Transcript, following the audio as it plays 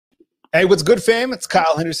Hey, what's good, fam? It's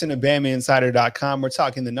Kyle Henderson of BamaInsider.com. We're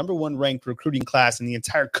talking the number one ranked recruiting class in the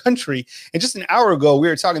entire country. And just an hour ago, we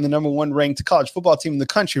were talking the number one ranked college football team in the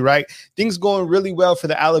country, right? Things going really well for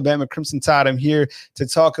the Alabama Crimson Tide. I'm here to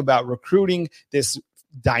talk about recruiting, this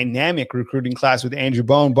dynamic recruiting class with Andrew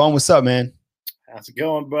Bone. Bone, what's up, man? How's it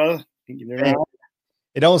going, brother?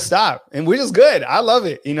 It don't stop. And we're just good. I love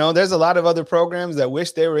it. You know, there's a lot of other programs that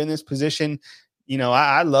wish they were in this position. You know,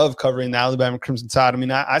 I love covering the Alabama Crimson Tide. I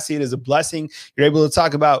mean, I see it as a blessing. You're able to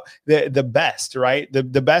talk about the best, right? The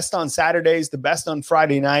best on Saturdays, the best on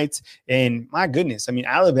Friday nights. And my goodness, I mean,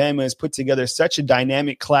 Alabama has put together such a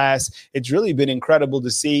dynamic class. It's really been incredible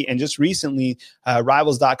to see. And just recently,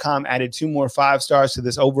 Rivals.com added 2 more 5 stars to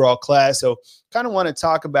this overall class. So kind of want to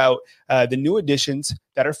talk about the new additions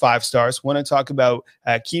that are 5 stars, want to talk about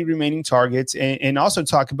key remaining targets, and also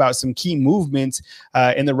talk about some key movements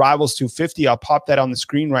in the Rivals 250. I'll pop that on the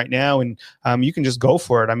screen right now, and you can just go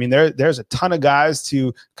for it. I mean, there's a ton of guys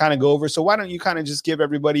to kind of go over. So why don't you kind of just give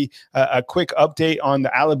everybody a quick update on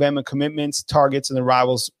the Alabama commitments, targets, and the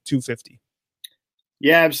Rivals 250?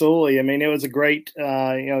 Yeah, absolutely. I mean, it was a great,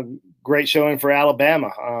 great showing for Alabama.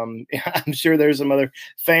 I'm sure there's some other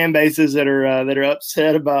fan bases that are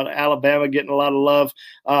upset about Alabama getting a lot of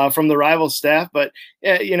love from the Rivals staff, but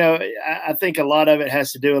I think a lot of it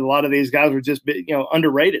has to do with a lot of these guys were just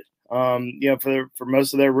underrated. For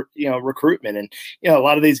most of their recruitment, and a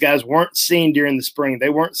lot of these guys weren't seen during the spring. They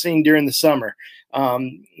weren't seen during the summer. A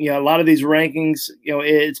lot of these rankings,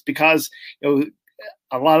 it's because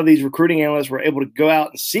a lot of these recruiting analysts were able to go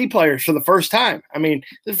out and see players for the first time. I mean,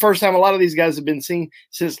 this is the first time a lot of these guys have been seen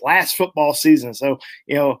since last football season. So,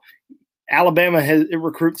 Alabama it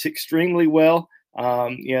recruits extremely well.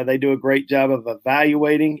 They do a great job of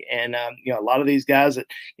evaluating, and a lot of these guys that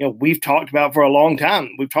we've talked about for a long time.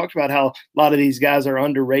 We've talked about how a lot of these guys are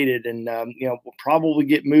underrated, and will probably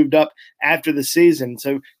get moved up after the season.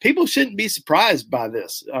 So people shouldn't be surprised by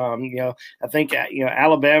this. I think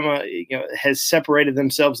Alabama has separated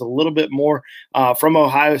themselves a little bit more from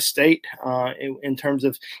Ohio State in terms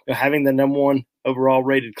of having the number one overall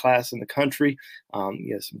rated class in the country.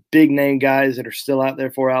 Some big name guys that are still out there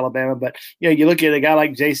for Alabama, but you look at a guy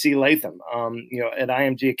like J.C. Latham, at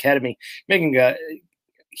IMG Academy, making a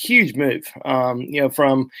huge move.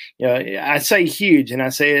 I say huge, and I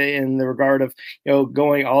say it in the regard of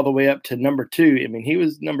going all the way up to number 2. I mean, he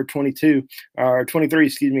was number 22 or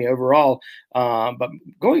 23, overall, but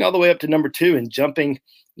going all the way up to number 2 and jumping,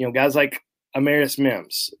 guys like Amarius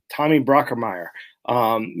Mims, Tommy Brockermeyer.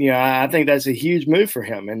 I think that's a huge move for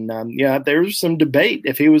him. And, there's some debate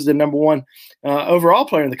if he was the number 1 overall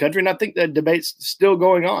player in the country. And I think that debate's still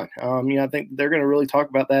going on. I think they're going to really talk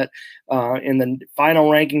about that in the final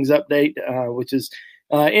rankings update, which is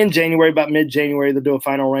in January, about mid-January. They'll do a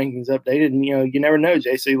final rankings update. And, you never know.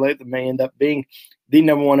 J.C. Latham may end up being the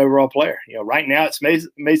number 1 overall player. Right now it's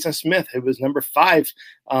Mason Smith, who was number 5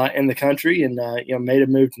 in the country and, made a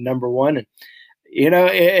move to number 1. And,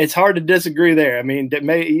 it's hard to disagree there. I mean,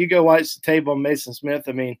 you go watch the tape on Mason Smith.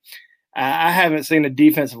 I mean, I haven't seen a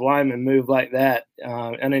defensive lineman move like that,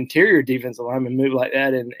 an interior defensive lineman move like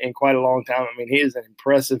that in quite a long time. I mean, he is an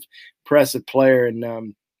impressive player.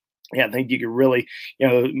 And, I think you could really,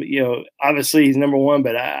 obviously he's number 1,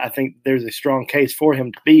 but I think there's a strong case for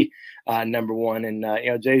him to be number 1.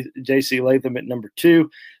 And, J.C. Latham at number 2,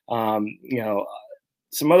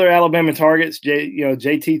 some other Alabama targets,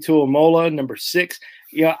 J.T. Tuamola, number 6.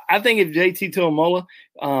 I think if J.T. Tuamola,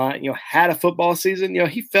 had a football season,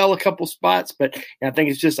 he fell a couple spots, but I think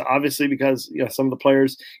it's just obviously because, some of the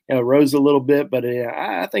players, rose a little bit, but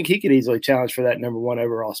I think he could easily challenge for that number 1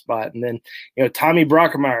 overall spot. And then, Tommy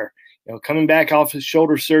Brockermeyer, coming back off his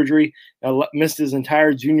shoulder surgery, missed his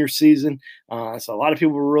entire junior season. So a lot of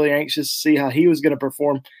people were really anxious to see how he was going to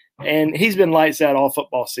perform. And he's been lights out all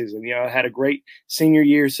football season. Had a great senior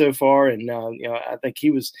year so far, and I think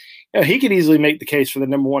he was. He could easily make the case for the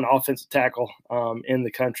number 1 offensive tackle in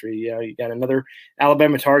the country. You got another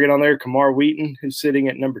Alabama target on there, Kamar Wheaton, who's sitting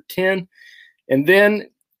at number 10, and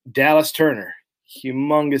then Dallas Turner,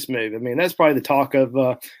 humongous move. I mean, that's probably the talk of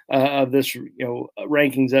this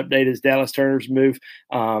rankings update is Dallas Turner's move.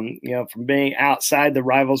 From being outside the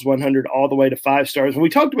Rivals 100 all the way to 5 stars. And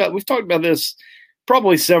we've talked about this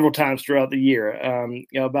probably several times throughout the year,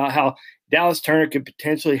 about how Dallas Turner could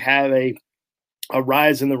potentially have a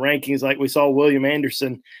rise in the rankings like we saw William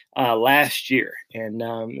Anderson last year. And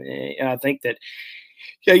I think that,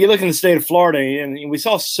 you look in the state of Florida, and we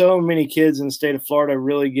saw so many kids in the state of Florida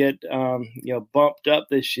really get, bumped up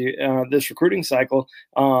this year, this recruiting cycle,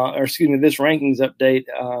 this rankings update.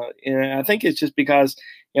 And I think it's just because,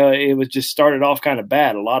 it was just started off kind of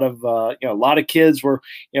bad. A lot of kids were,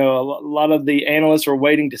 a lot of the analysts were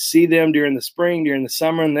waiting to see them during the spring, during the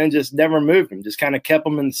summer, and then just never moved them, just kind of kept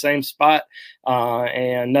them in the same spot,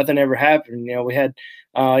 and nothing ever happened. We had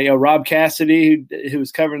Rob Cassidy, who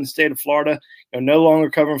was covering the state of Florida, no longer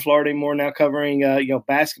covering Florida anymore, now covering,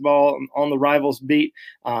 basketball on the Rivals beat.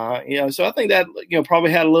 So I think that,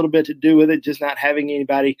 probably had a little bit to do with it, just not having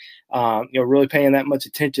anybody, really paying that much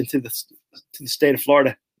attention to the state of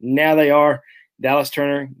Florida. Now they are. Dallas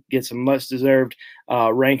Turner gets a much deserved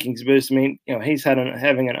rankings boost. I mean, he's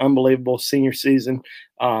having an unbelievable senior season.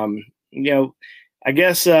 I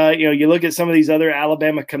guess, you look at some of these other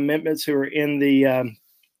Alabama commitments who are in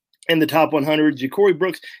the top 100. Corey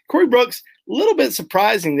Brooks, a little bit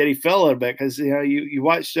surprising that he fell a little bit, because, you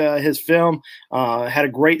watched his film, had a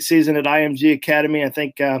great season at IMG Academy. I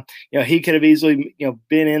think, he could have easily,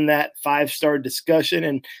 been in that 5-star discussion.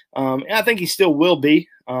 And I think he still will be.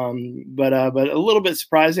 But a little bit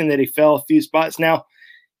surprising that he fell a few spots. Now,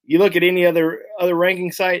 you look at any other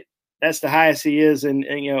ranking site, that's the highest he is, and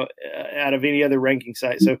out of any other ranking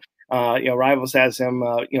site. So, Rivals has him,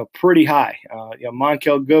 pretty high.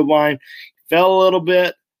 Monkel Goodwine fell a little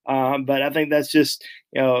bit, but I think that's just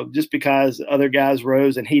because other guys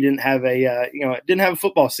rose and he didn't have a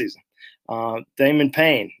football season. Damon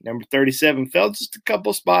Payne, number 37, fell just a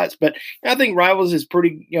couple spots, but I think Rivals is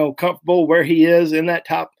pretty, comfortable where he is in that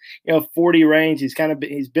top, 40 range.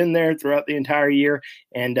 He's been there throughout the entire year,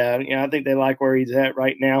 and I think they like where he's at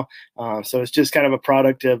right now. So it's just kind of a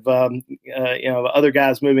product of other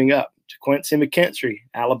guys moving up. Quincy McKinstry,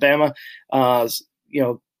 Alabama,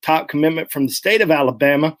 top commitment from the state of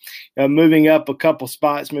Alabama, moving up a couple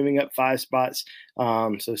spots, moving up 5 spots.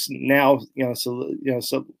 So now,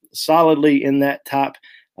 so solidly in that top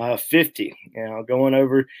 50. Going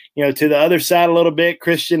over, to the other side a little bit,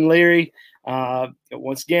 Christian Leary,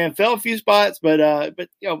 once again fell a few spots, but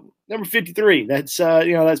number 53. That's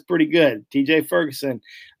pretty good. TJ Ferguson,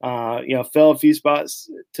 fell a few spots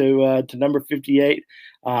to number 58.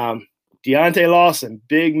 Deontay Lawson,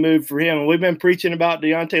 big move for him. And we've been preaching about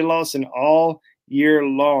Deontay Lawson all year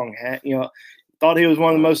long. Thought he was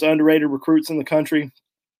one of the most underrated recruits in the country.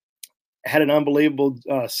 Had an unbelievable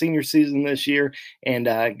senior season this year, and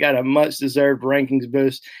got a much-deserved rankings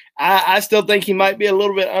boost. I still think he might be a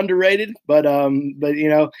little bit underrated, but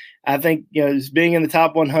I think just being in the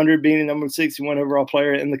top 100, being the number 61 overall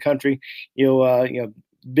player in the country,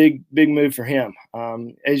 big move for him.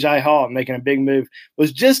 Ajay Hall making a big move,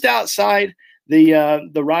 was just outside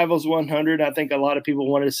the Rivals 100. I think a lot of people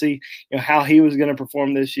wanted to see how he was going to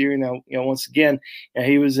perform this year. Once again,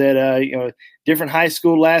 he was at a different high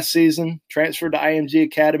school last season, transferred to IMG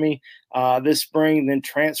Academy this spring, then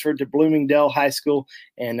transferred to Bloomingdale High School,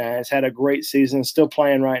 and has had a great season. Still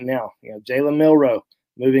playing right now. Jalen Milroe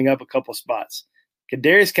moving up a couple spots.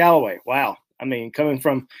 Kadarius Callaway, wow. I mean, coming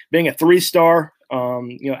from being a 3-star,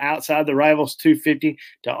 outside the Rivals 250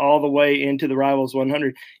 to all the way into the Rivals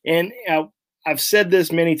 100. And I've said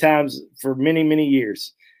this many times for many, many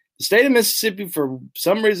years. The state of Mississippi, for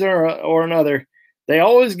some reason or another, they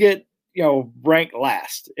always get, ranked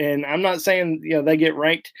last. And I'm not saying, they get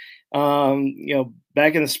ranked,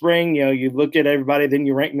 back in the spring, you look at everybody, then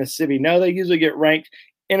you rank Mississippi. No, they usually get ranked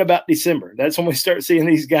in about December. That's when we start seeing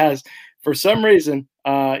these guys, for some reason,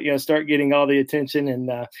 start getting all the attention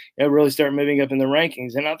and really start moving up in the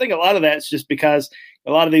rankings. And I think a lot of that's just because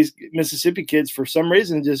a lot of these Mississippi kids, for some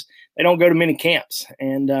reason, they don't go to many camps.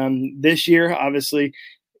 And this year, obviously,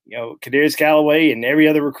 Kadarius Callaway and every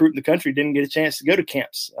other recruit in the country didn't get a chance to go to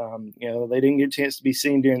camps. They didn't get a chance to be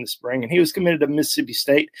seen during the spring. And he was committed to Mississippi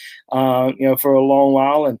State, for a long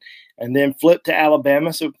while, and then flipped to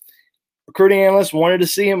Alabama. So recruiting analysts wanted to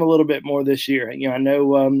see him a little bit more this year. I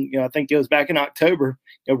know, I think it was back in October,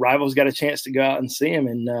 Rivals got a chance to go out and see him.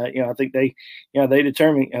 And, I think they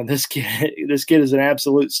determined, this kid is an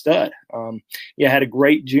absolute stud. Had a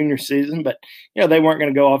great junior season, but, they weren't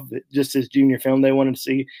going to go off just his junior film. They wanted to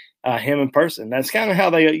see him in person. That's kind of how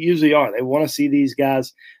they usually are. They want to see these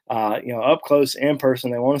guys, up close in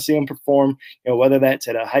person. They want to see them perform, whether that's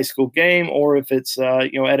at a high school game or if it's,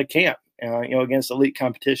 at a camp, against elite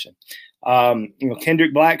competition.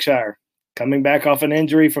 Kendrick Blackshire, coming back off an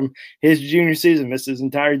injury from his junior season, missed his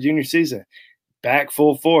entire junior season, back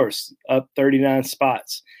full force, up 39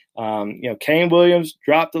 spots. Kane Williams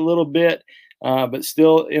dropped a little bit, but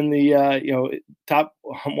still in the top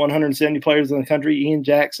 170 players in the country. Ian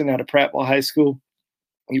Jackson out of Prattville High School,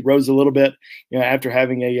 he rose a little bit, after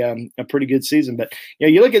having a pretty good season. But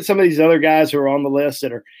you look at some of these other guys who are on the list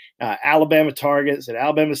that are Alabama targets that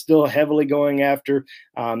Alabama's still heavily going after.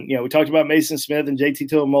 We talked about Mason Smith and JT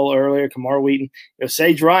Tuiamola earlier, Kamar Wheaton,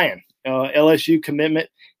 Sage Ryan, LSU commitment.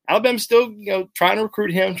 Alabama's still, trying to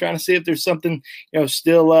recruit him, trying to see if there's something,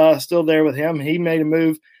 still there with him. He made a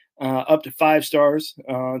move up to 5 stars.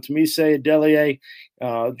 Tamise Adelier,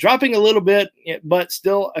 dropping a little bit, but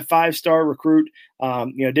still a 5-star recruit.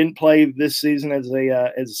 Didn't play this season as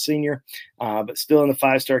a senior, but still in the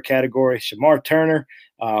 5-star category. Shamar Turner,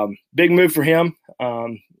 big move for him.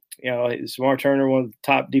 Shamar Turner, one of the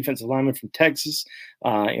top defensive linemen from Texas,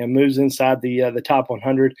 moves inside the top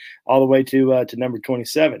 100 all the way to number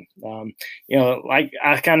 27. Like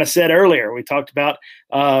I kind of said earlier, we talked about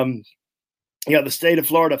the state of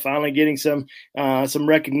Florida finally getting some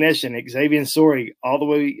recognition. Xavier Sori all the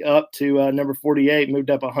way up to number 48,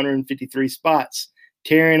 moved up 153 spots.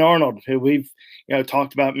 Terrion Arnold, who we've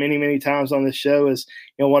talked about many times on this show, is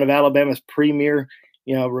one of Alabama's premier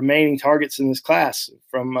remaining targets in this class,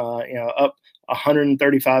 from up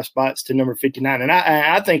 135 spots to number 59. And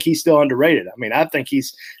I think he's still underrated. I mean, I think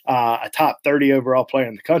he's a top 30 overall player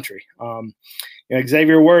in the country.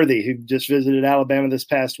 Xavier Worthy, who just visited Alabama this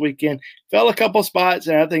past weekend, fell a couple spots.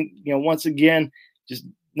 And I think, once again, just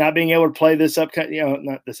not being able to play this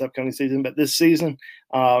not this upcoming season, but this season,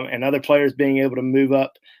 and other players being able to move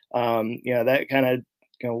up, that kind of,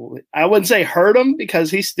 I wouldn't say hurt him,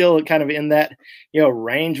 because he's still kind of in that,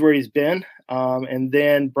 range where he's been. And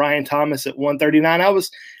then Brian Thomas at 139.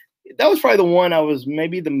 That was probably the one I was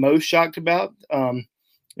maybe the most shocked about.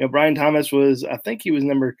 Brian Thomas was, I think he was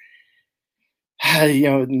number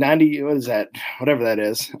 90, what is that? Whatever that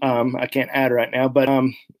is. I can't add right now, but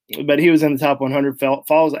he was in the top 100,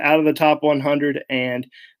 falls out of the top 100 and,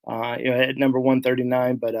 at number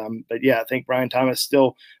 139. But yeah, I think Brian Thomas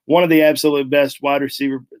still one of the absolute best wide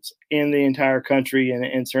receivers in the entire country,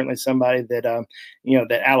 and certainly somebody that,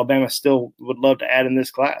 that Alabama still would love to add in this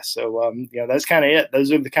class. So, that's kind of it.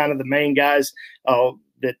 Those are the kind of the main guys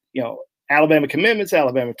that, Alabama commitments,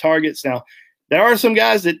 Alabama targets. Now, there are some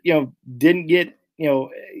guys that, didn't get,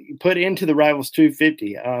 put into the Rivals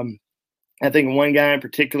 250. I think one guy in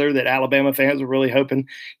particular that Alabama fans were really hoping,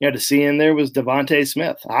 to see in there was Devontae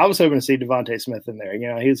Smith. I was hoping to see Devontae Smith in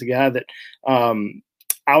there. He's a guy that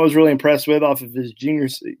I was really impressed with off of his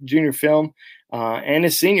junior film and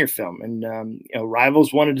his senior film. And,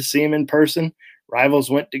 Rivals wanted to see him in person. Rivals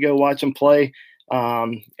went to go watch him play.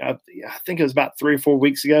 I think it was about 3 or 4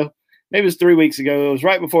 weeks ago. Maybe it was 3 weeks ago. It was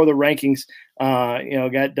right before the rankings,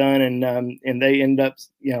 got done, and they ended up,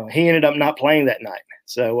 he ended up not playing that night.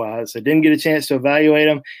 So didn't get a chance to evaluate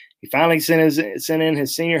him. He finally sent in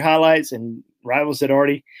his senior highlights, and Rivals had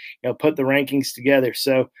already, put the rankings together.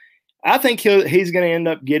 So I think he's going to end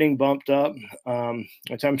up getting bumped up,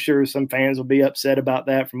 which I'm sure some fans will be upset about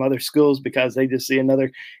that from other schools, because they just see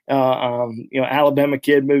another, Alabama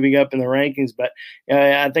kid moving up in the rankings. But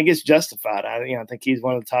I think it's justified. I think he's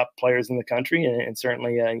one of the top players in the country, and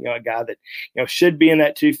certainly, a guy that, should be in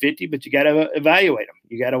that 250. But you got to evaluate him.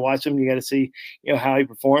 You got to watch him. You got to see, how he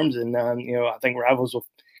performs. And I think Rivals will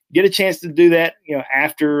get a chance to do that,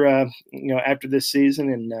 after this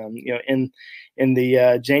season, and in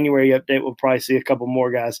the January update, we'll probably see a couple more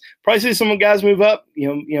guys. Probably see some guys move up.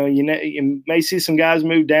 You may see some guys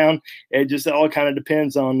move down. It just all kind of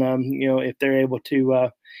depends on if they're able to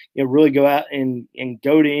really go out and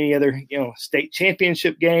go to any other state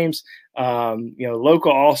championship games,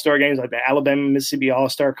 local all-star games like the Alabama Mississippi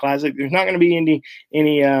All-Star Classic. There's not going to be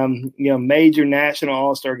any major national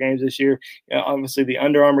all-star games this year. Obviously the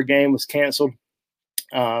Under Armour game was canceled.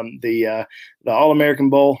 The All-American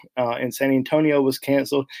Bowl in San Antonio was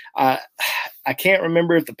canceled. I can't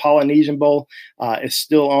remember if the Polynesian Bowl is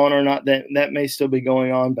still on or not. That may still be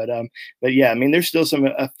going on, but yeah, I mean, there's still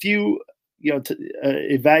a few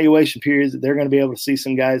evaluation periods that they're going to be able to see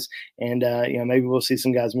some guys, and maybe we'll see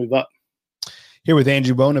some guys move up. Here with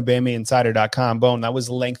Andrew Bone of BamaInsider.com. Bone, that was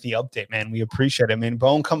a lengthy update, man. We appreciate it, man.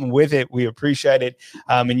 Bone coming with it. We appreciate it.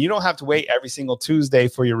 And you don't have to wait every single Tuesday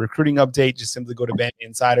for your recruiting update. Just simply go to Bama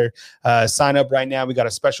Insider. Sign up right now. We got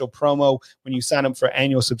a special promo when you sign up for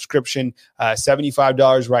annual subscription,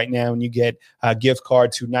 $75 right now, and you get a gift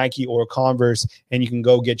card to Nike or Converse, and you can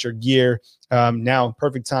go get your gear. Now,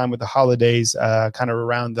 perfect time with the holidays, kind of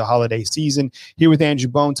around the holiday season. Here with Andrew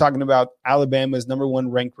Bone talking about Alabama's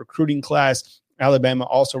 #1 ranked recruiting class. Alabama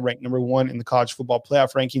also ranked number 1 in the college football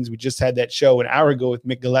playoff rankings. We just had that show an hour ago with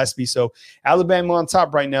Mick Gillespie. So Alabama on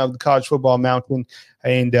top right now of the college football mountain.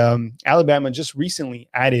 And Alabama just recently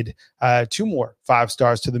added 2 more 5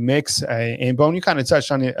 stars to the mix. And Bone, you kind of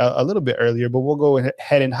touched on it a little bit earlier, but we'll go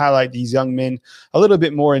ahead and highlight these young men a little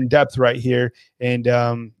bit more in depth right here. And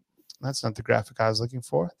that's not the graphic I was looking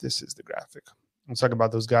for. This is the graphic. We'll talk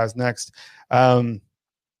about those guys next.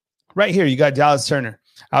 Right here, you got Dallas Turner,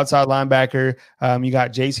 outside linebacker. You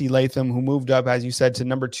got J.C. Latham, who moved up, as you said, to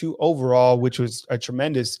number 2 overall, which was a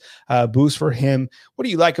tremendous boost for him. What do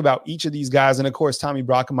you like about each of these guys? And, of course, Tommy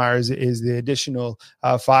Brockemeyer is the additional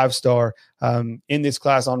 5-star in this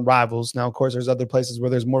class on Rivals. Now, of course, there's other places where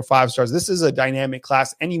there's more 5 stars. This is a dynamic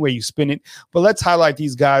class any way you spin it. But let's highlight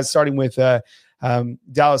these guys, starting with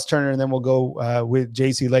Dallas Turner, and then we'll go with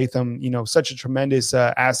J.C. Latham. Such a tremendous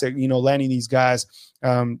asset, landing these guys.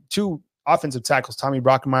 2 offensive tackles, Tommy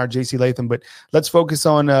Brockemeyer, J.C. Latham. But let's focus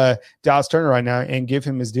on Dallas Turner right now and give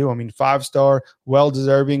him his due. I mean, 5-star,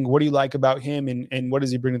 well-deserving. What do you like about him, and what does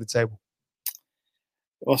he bring to the table?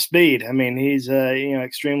 Well, speed. I mean, he's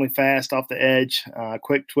extremely fast off the edge,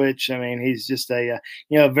 quick twitch. I mean, he's just a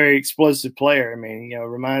very explosive player. I mean,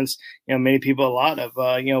 reminds many people a lot of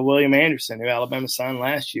William Anderson, who Alabama signed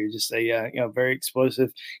last year. Just a very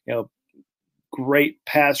explosive, great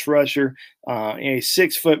pass rusher. He's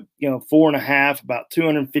 6 foot 4.5, about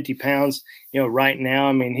 250 pounds. Right now,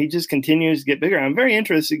 I mean, he just continues to get bigger. I'm very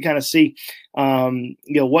interested to kind of see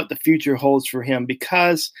what the future holds for him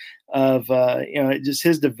because of just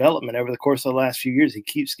his development over the course of the last few years. He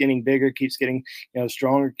keeps getting bigger, keeps getting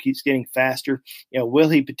stronger, keeps getting faster. Will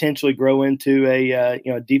he potentially grow into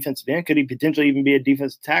a defensive end? Could he potentially even be a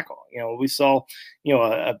defensive tackle? We saw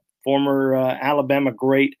a former Alabama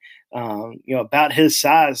great about his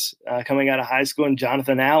size coming out of high school, and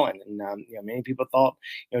Jonathan Allen. And many people thought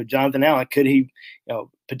Jonathan Allen, could he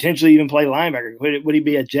potentially even play linebacker? Would he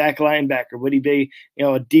be a jack linebacker? Would he be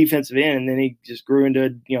a defensive end? And then he just grew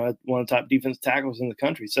into one of the top defensive tackles in the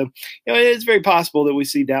country. So it's very possible that we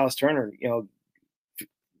see Dallas Turner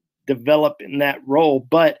develop in that role,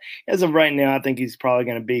 but as of right now, I think he's probably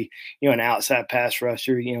going to be an outside pass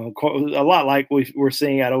rusher, a lot like we're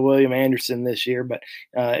seeing out of William Anderson this year, but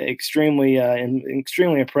extremely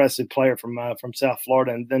impressive player from South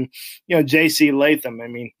Florida. And then J.C. Latham, I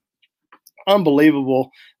mean,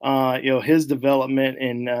 unbelievable his development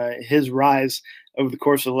and his rise over the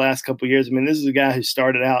course of the last couple of years. I mean, this is a guy who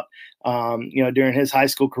started out during his high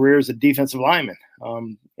school career as a defensive lineman.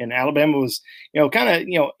 And Alabama was, kind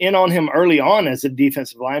of, in on him early on as a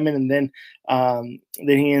defensive lineman. And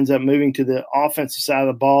then he ends up moving to the offensive side of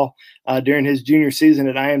the ball during his junior season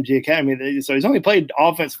at IMG Academy. So he's only played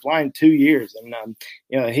offensive line 2 years. And,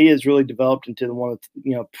 he has really developed into one of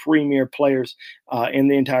the, premier players in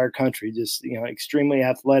the entire country. Just, extremely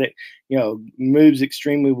athletic, moves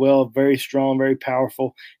extremely well, very strong, very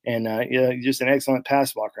powerful, and just an excellent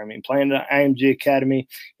pass blocker. I mean, playing at IMG Academy,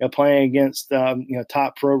 playing against,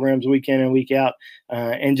 top programs week in and week out,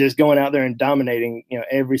 and just going out there and dominating,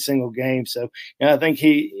 every single game. So, I think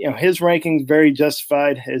his rankings very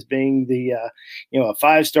justified as being the, a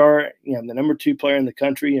 5-star, the number 2 player in the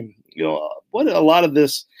country. And, what a lot of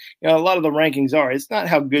this, a lot of the rankings are, it's not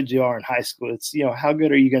how good you are in high school. It's, how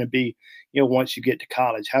good are you going to be, once you get to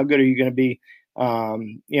college? How good are you going to be,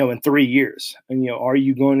 in 3 years? And, are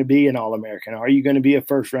you going to be an All-American? Are you going to be a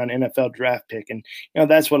first-round NFL draft pick? And,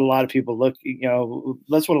 that's what a lot of people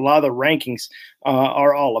that's what a lot of the rankings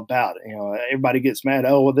are all about. Everybody gets mad.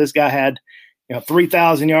 Oh, well, this guy had,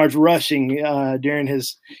 3,000 yards rushing during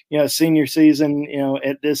his, senior season,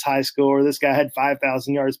 at this high school, or this guy had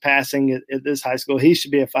 5,000 yards passing at this high school. He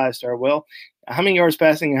should be a 5-star. Well, how many yards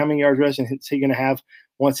passing and how many yards rushing is he going to have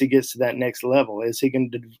once he gets to that next level? Is he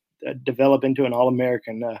going to develop into an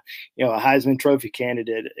All-American, a Heisman Trophy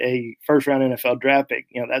candidate, a first-round NFL draft pick?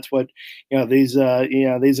 That's what, these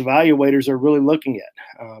evaluators are really looking at.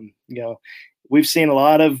 We've seen a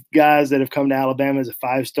lot of guys that have come to Alabama as a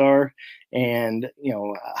 5-star and,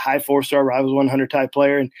 a high 4-star Rivals 100 type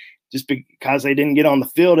player. And just because they didn't get on the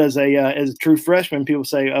field as a true freshman, people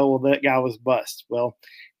say, oh, well, that guy was bust. Well,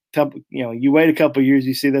 you wait a couple of years,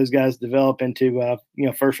 you see those guys develop into,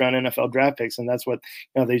 first-round NFL draft picks, and that's what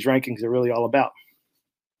these rankings are really all about.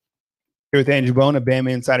 Here with Andrew Bone at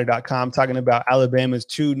BamaInsider.com, talking about Alabama's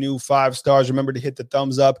 2 new 5-stars. Remember to hit the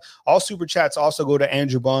thumbs up. All super chats also go to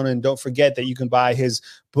Andrew Bone, and don't forget that you can buy his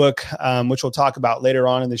book, which we'll talk about later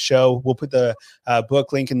on in the show. We'll put the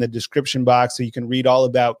book link in the description box so you can read all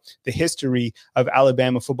about the history of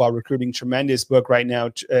Alabama football recruiting. Tremendous book right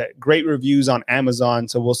now. Great reviews on Amazon,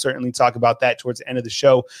 so we'll certainly talk about that towards the end of the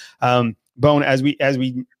show. Bone, as we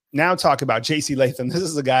now talk about JC Latham. This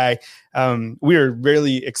is a guy we are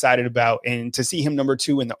really excited about, and to see him number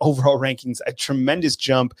 2 in the overall rankings, a tremendous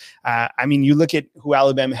jump. I mean, you look at who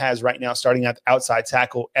Alabama has right now, starting at the outside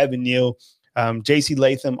tackle, Evan Neal. JC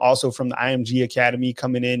Latham, also from the IMG Academy,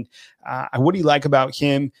 coming in. What do you like about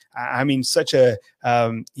him? I mean,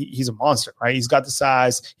 he's a monster, right? He's got the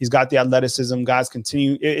size, he's got the athleticism. Guys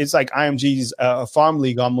continue. It's like IMG's a farm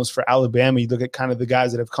league almost for Alabama. You look at kind of the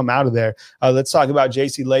guys that have come out of there. Let's talk about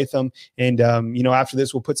JC Latham. And, after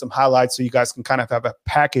this, we'll put some highlights so you guys can kind of have a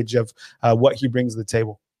package of what he brings to the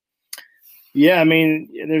table. Yeah, I mean,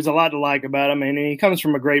 there's a lot to like about him. I mean, he comes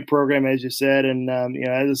from a great program, as you said. And,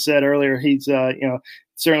 as I said earlier, he's,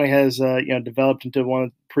 certainly has, developed into one of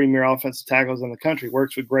the premier offensive tackles in the country.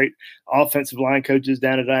 Works with great offensive line coaches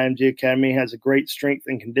down at IMG Academy, has a great strength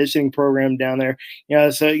and conditioning program down there.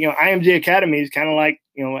 IMG Academy is kind of like,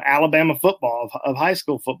 Alabama football of high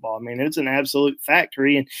school football. I mean, it's an absolute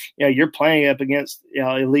factory, and, you're playing up against,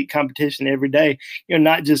 elite competition every day,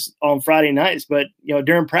 not just on Friday nights, but,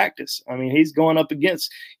 during practice. I mean, he's going up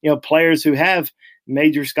against, players who have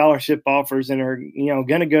major scholarship offers and are,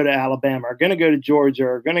 going to go to Alabama, or going to go to Georgia,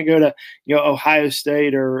 or going to go to, Ohio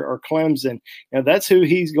State or Clemson. That's who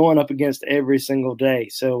he's going up against every single day.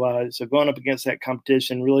 So going up against that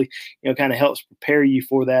competition really, kind of helps prepare you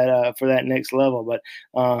for that next level. But,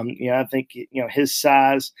 I think, his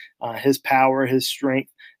size, his power, his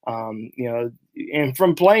strength, and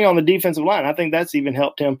from playing on the defensive line, I think that's even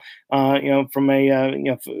helped him, from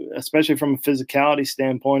especially from a physicality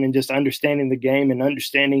standpoint, and just understanding the game and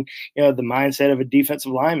understanding, the mindset of a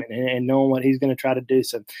defensive lineman, and knowing what he's going to try to do.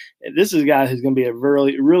 So this is a guy who's going to be a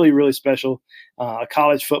really, really, really special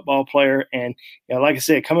college football player. And, like I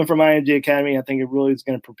said, coming from IMG Academy, I think it really is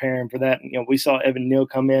going to prepare him for that. We saw Evan Neal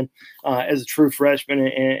come in as a true freshman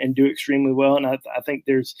and do extremely well. And I think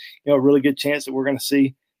there's, a really good chance that we're going to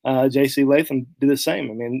see JC Latham do the same.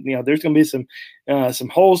 I mean, there's going to be some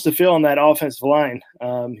holes to fill on that offensive line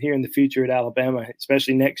here in the future at Alabama,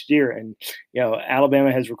 especially next year. And,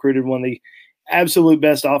 Alabama has recruited one of the absolute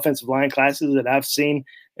best offensive line classes that I've seen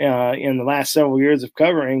in the last several years of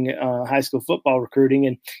covering high school football recruiting,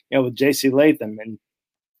 and, with JC Latham and,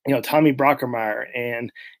 Tommy Brockermeyer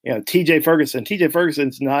and, TJ Ferguson. TJ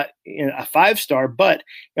Ferguson's not a 5-star, but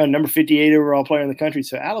number 58 overall player in the country.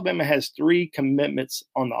 So Alabama has 3 commitments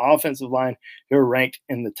on the offensive line who are ranked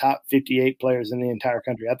in the top 58 players in the entire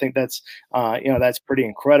country. I think that's, that's pretty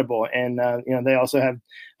incredible. And, they also have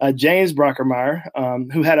James Brockermeyer,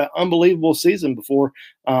 who had an unbelievable season before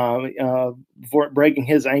breaking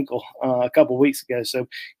his ankle a couple weeks ago. So,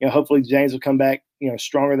 hopefully James will come back,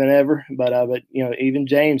 stronger than ever. But even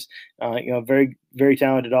James, very, very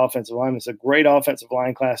talented offensive lineman. It's a great offensive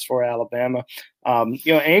line class for Alabama.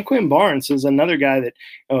 And Quinn Barnes is another guy that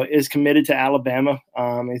is committed to Alabama.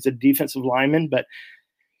 He's a defensive lineman, but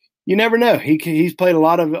you never know. He's played a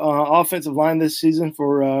lot of offensive line this season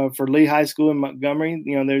for Lee High School in Montgomery.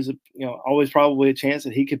 There's always probably a chance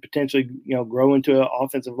that he could potentially grow into an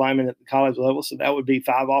offensive lineman at the college level. So that would be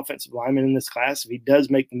 5 offensive linemen in this class if he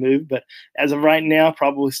does make the move. But as of right now,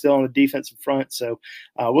 probably still on the defensive front. So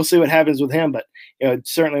we'll see what happens with him. But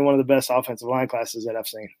certainly one of the best offensive line classes that I've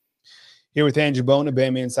seen. Here with Andrew Bone of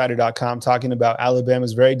BamaInsider.com, talking about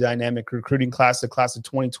Alabama's very dynamic recruiting class, the class of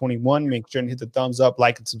 2021. Make sure and hit the thumbs up,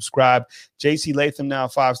 like, and subscribe. JC Latham now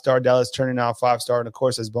 5-star, Dallas Turner now 5-star, and of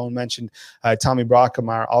course, as Bone mentioned, Tommy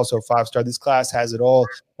Brockermeyer also 5-star. This class has it all,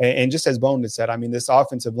 and just as Bone had said, I mean, this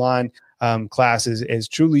offensive line class is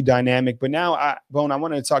truly dynamic. But now, Bone, I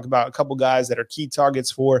wanted to talk about a couple guys that are key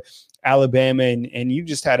targets for Alabama, and you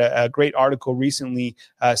just had a great article recently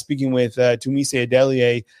speaking with Tumise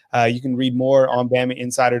Adelie. You can read more on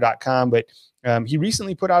BamaInsider.com, but he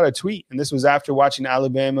recently put out a tweet, and this was after watching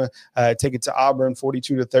Alabama take it to Auburn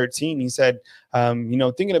 42-13. He said,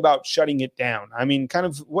 thinking about shutting it down. I mean, kind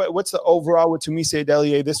of what's the overall with Tumise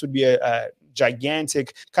Adelie? This would be a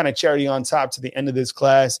gigantic kind of cherry on top to the end of this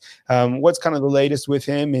class. What's kind of the latest with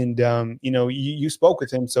him? And, you spoke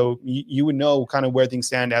with him, so you would know kind of where things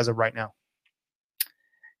stand as of right now.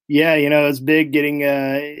 Yeah, it's big getting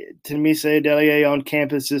Tumise Adelie on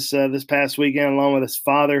campus this past weekend, along with his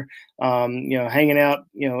father. Hanging out,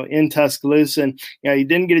 in Tuscaloosa, and he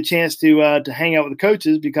didn't get a chance to hang out with the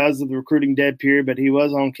coaches because of the recruiting dead period, but he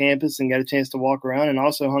was on campus and got a chance to walk around, and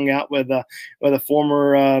also hung out with a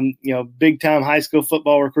former big time high school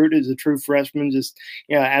football recruit who's a true freshman, just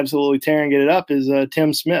absolutely tearing it up, is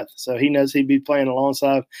Tim Smith. So he knows he'd be playing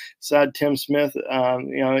alongside Tim Smith,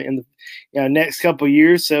 in the next couple of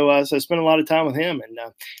years. So I spent a lot of time with him, and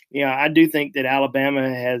I do think that Alabama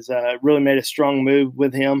has really made a strong move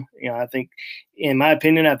with him. I think, in my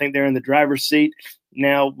opinion, they're in the driver's seat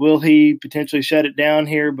Now, will he potentially shut it down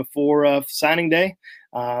here before signing day?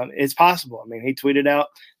 It's possible. I mean, he tweeted out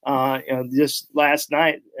just last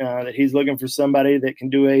night that he's looking for somebody that can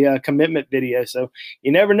do a commitment video. So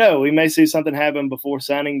you never know. We may see something happen before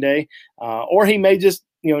signing day, or he may just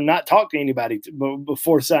not talk to anybody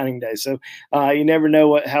before signing day. So you never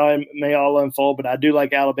know how it may all unfold. But I do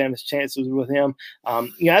like Alabama's chances with him.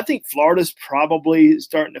 I think Florida's probably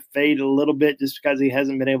starting to fade a little bit just because he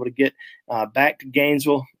hasn't been able to get back to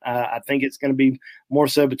Gainesville. I think it's going to be more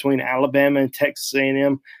so between Alabama and Texas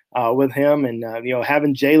A&M with him, and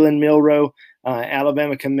having Jalen Milroe,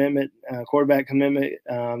 Alabama commitment, quarterback commitment.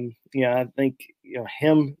 I think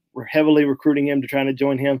him. We're heavily recruiting him to try to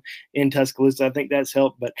join him in Tuscaloosa. I think that's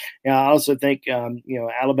helped. But I also think,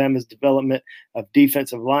 Alabama's development of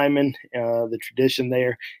defensive linemen, the tradition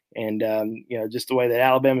there, and, just the way that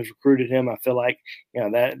Alabama's recruited him, I feel like,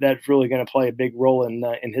 that's really going to play a big role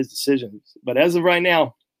in his decisions. But as of right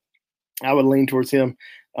now, I would lean towards him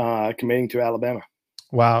committing to Alabama.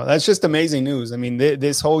 Wow, that's just amazing news. I mean,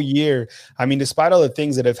 this whole year, I mean, despite all the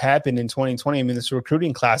things that have happened in 2020, I mean, this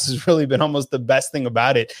recruiting class has really been almost the best thing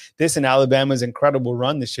about it. This and Alabama's incredible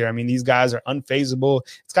run this year. I mean, these guys are unfazable.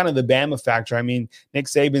 It's kind of the Bama factor. I mean, Nick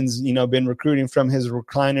Saban's, been recruiting from his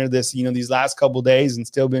recliner these last couple of days and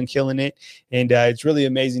still been killing it. And it's really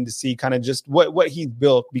amazing to see kind of just what he's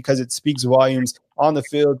built, because it speaks volumes on the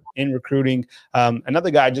field in recruiting.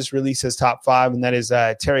 Another guy just released his top 5, and that is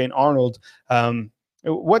Terrion Arnold.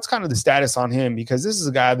 What's kind of the status on him? Because this is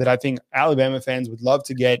a guy that I think Alabama fans would love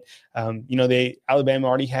to get. Alabama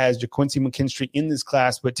already has JaQuincy McKinstry in this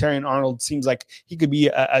class, but Terrion Arnold seems like he could be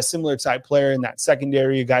a similar type player in that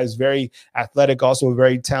secondary. A guy who's very athletic, also a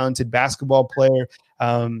very talented basketball player.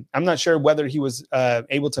 I'm not sure whether he was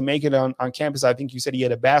able to make it on campus. I think you said he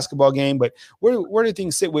had a basketball game, but where do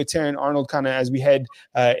things sit with Terrion Arnold kind of as we head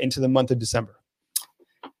into the month of December?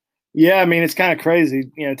 Yeah, I mean, it's kind of crazy.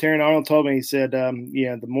 Terrion Arnold told me, he said,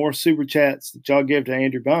 the more super chats that y'all give to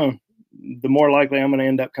Andrew Bone, the more likely I'm going to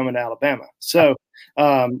end up coming to Alabama. So,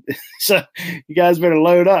 so you guys better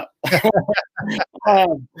load up.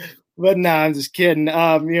 But no, I'm just kidding.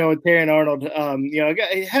 With Terrion Arnold,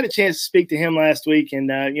 I had a chance to speak to him last week, and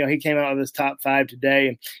he came out with his top 5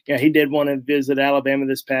 today, and he did want to visit Alabama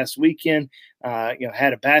this past weekend.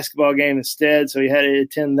 Had a basketball game instead, so he had to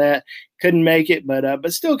attend that. Couldn't make it,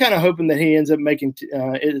 but still kind of hoping that he ends up making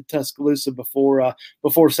it to Tuscaloosa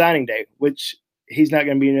before signing day, which he's not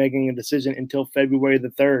going to be making a decision until February the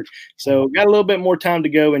 3rd. So got a little bit more time to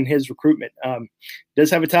go in his recruitment.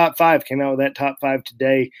 Does have a top 5, came out with that top 5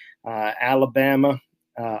 today. Alabama,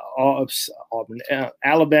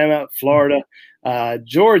 Alabama, Florida,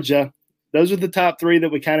 Georgia. Those are the top 3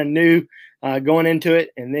 that we kind of knew going into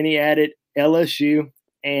it. And then he added LSU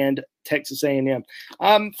and Texas A&M.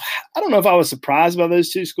 I don't know if I was surprised by those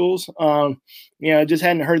 2 schools. Just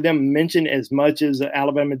hadn't heard them mentioned as much as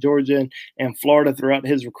Alabama, Georgia, and Florida throughout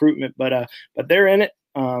his recruitment. But they're in it.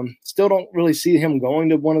 Still don't really see him going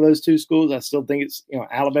to one of those 2 schools. I still think it's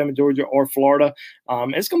Alabama, Georgia, or Florida.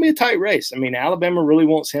 It's going to be a tight race. I mean, Alabama really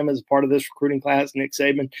wants him as a part of this recruiting class. Nick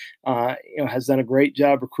Saban, has done a great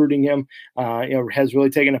job recruiting him. Has really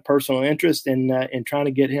taken a personal interest in trying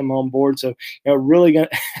to get him on board. So, really going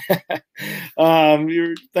to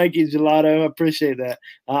thank you, Gelato. I appreciate that.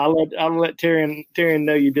 I'll let Terrion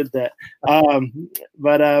know you did that.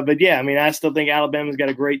 But yeah, I mean, I still think Alabama's got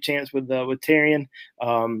a great chance with Terrion.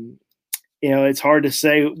 It's hard to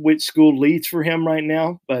say which school leads for him right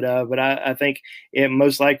now, but I think it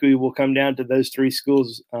most likely will come down to those 3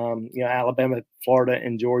 schools, Alabama, Florida,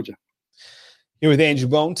 and Georgia. Here with Andrew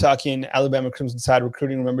Bone talking Alabama Crimson Tide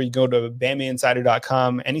recruiting. Remember, you go to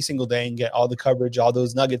BamaInsider.com any single day and get all the coverage, all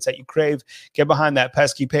those nuggets that you crave. Get behind that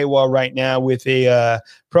pesky paywall right now with a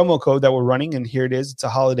promo code that we're running, and here it is. It's a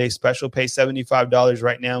holiday special. Pay $75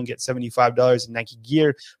 right now and get $75 in Nike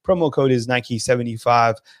gear. Promo code is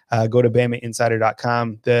Nike75. Go to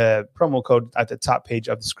BamaInsider.com. The promo code at the top page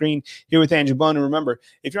of the screen. Here with Andrew Bone. And remember,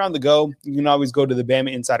 if you're on the go, you can always go to the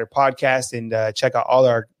Bama Insider podcast and check out all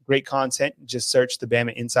our great content. Just search the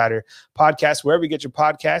Bama Insider podcast wherever you get your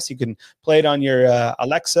podcasts. You can play it on your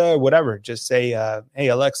Alexa or whatever. Just say, hey,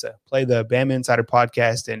 Alexa, play the Bama Insider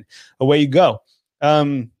podcast, and away you go.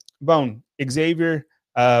 Bone, Xavier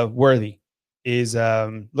Worthy is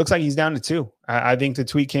looks like he's down to 2. I think the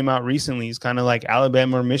tweet came out recently. He's kind of like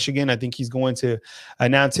Alabama or Michigan. I think he's going to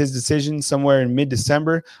announce his decision somewhere in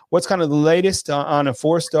mid-December. What's kind of the latest on a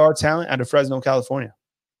 4-star talent out of Fresno, California?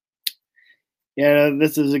 Yeah,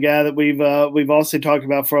 this is a guy that we've also talked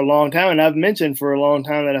about for a long time, and I've mentioned for a long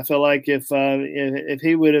time that I feel like if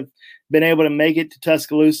he would have been able to make it to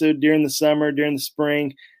Tuscaloosa during the summer, during the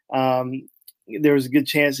spring, there was a good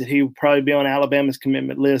chance that he would probably be on Alabama's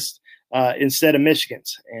commitment list instead of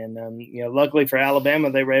Michigan's. And, luckily for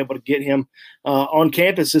Alabama, they were able to get him on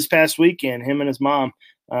campus this past weekend. Him and his mom,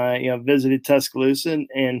 visited Tuscaloosa,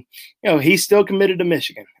 and he's still committed to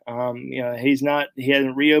Michigan. He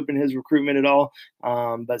hasn't reopened his recruitment at all,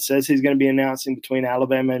 but says he's going to be announcing between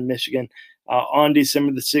Alabama and Michigan on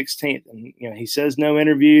December the 16th. And, he says no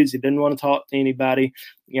interviews. He didn't want to talk to anybody.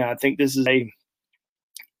 I think this is a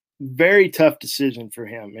very tough decision for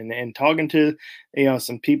him, and talking to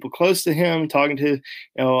some people close to him, talking to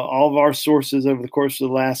all of our sources over the course of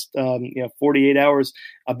the last 48 hours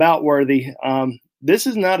about Worthy, this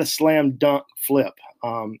is not a slam dunk flip.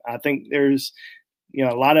 I think there's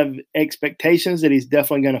a lot of expectations that he's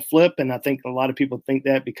definitely going to flip, and I think a lot of people think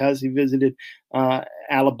that because he visited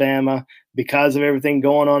Alabama, because of everything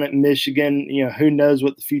going on at Michigan, who knows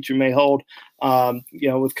what the future may hold.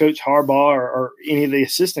 With Coach Harbaugh or any of the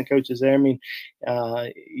assistant coaches there,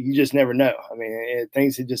 you just never know.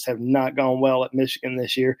 Things just have not gone well at Michigan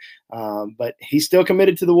this year, but he's still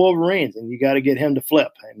committed to the Wolverines, and you got to get him to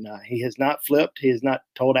flip. And he has not flipped. He has not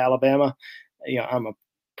told Alabama, I'm a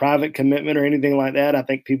private commitment or anything like that. I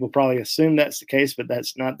think people probably assume that's the case, but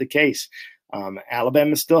that's not the case.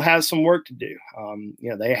 Alabama still has some work to do.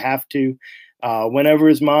 They have to win over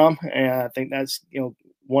his mom, and I think that's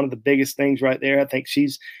one of the biggest things right there. I think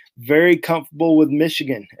she's very comfortable with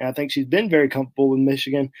Michigan, and I think she's been very comfortable with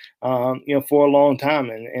Michigan, for a long time,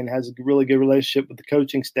 and has a really good relationship with the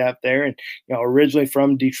coaching staff there, and originally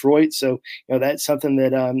from Detroit, so that's something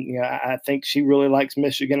that I think she really likes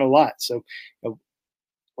Michigan a lot. So a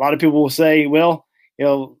lot of people will say, well,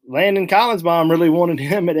 Landon Collins' mom really wanted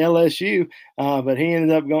him at LSU, but he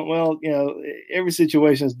ended up going, well, every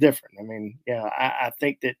situation is different. I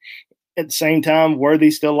think that at the same time, Worthy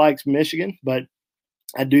still likes Michigan, but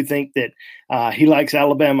I do think that he likes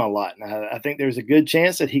Alabama a lot. And I think there's a good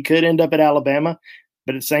chance that he could end up at Alabama.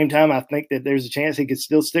 But at the same time, I think that there's a chance he could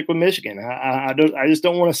still stick with Michigan. I just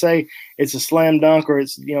don't want to say it's a slam dunk or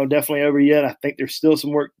it's definitely over yet. I think there's still some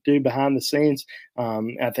work to do behind the scenes.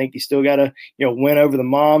 I think you still got to win over the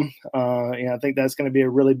mom. I think that's going to be a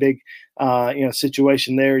really big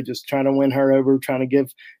situation there. Just trying to win her over, trying to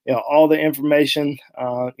give all the information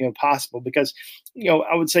possible. Because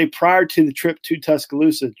I would say prior to the trip to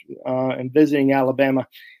Tuscaloosa and visiting Alabama,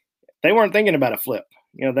 they weren't thinking about a flip.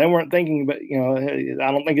 They weren't thinking, but,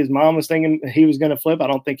 I don't think his mom was thinking he was going to flip. I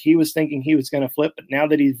don't think he was thinking he was going to flip. But now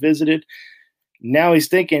that he's visited, now he's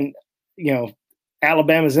thinking,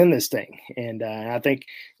 Alabama's in this thing. And I think,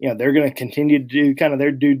 they're going to continue to do kind of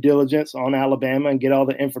their due diligence on Alabama and get all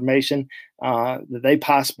the information that they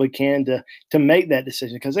possibly can to make that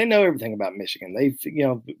decision, because they know everything about Michigan. They've,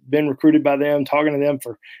 been recruited by them, talking to them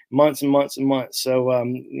for months and months and months. So,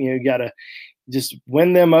 you got to just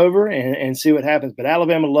win them over and see what happens. But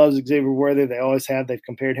Alabama loves Xavier Worthy. They always have. They've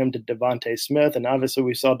compared him to Devontae Smith, and obviously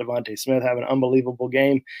we saw Devontae Smith have an unbelievable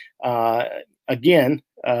game again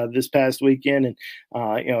this past weekend, and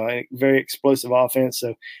a very explosive offense.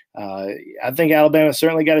 So I think Alabama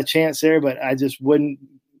certainly got a chance there, but I just wouldn't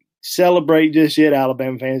celebrate just yet,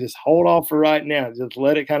 Alabama fans. Just hold off for right now. Just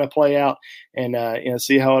let it kind of play out and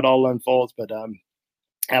see how it all unfolds. But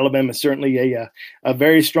Alabama is certainly a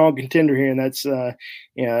very strong contender here, and that's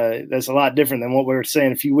a lot different than what we were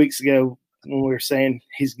saying a few weeks ago when we were saying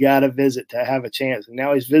he's got to visit to have a chance. And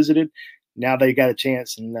now he's visited. Now they got a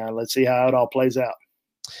chance, and let's see how it all plays out.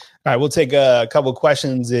 All right, we'll take a couple of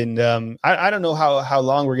questions, and I don't know how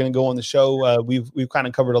long we're going to go on the show. We've kind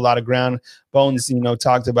of covered a lot of ground. Bones,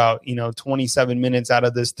 talked about 27 minutes out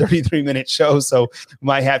of this 33-minute show, so we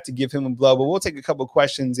might have to give him a blow. But we'll take a couple of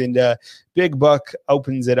questions, and Big Buck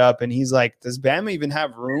opens it up, and he's like, "Does Bama even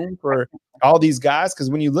have room for all these guys?"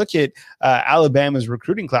 Because when you look at Alabama's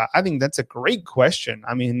recruiting class, I think that's a great question.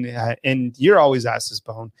 And you're always asked this,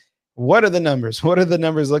 Bone. What are the numbers? What are the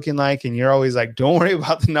numbers looking like? And you're always like, don't worry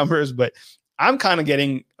about the numbers. But I'm kind of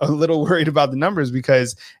getting a little worried about the numbers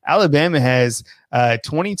because Alabama has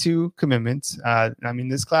 22 commitments.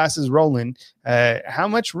 This class is rolling. How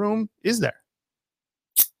much room is there?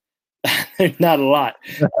 Not a lot.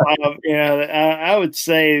 I would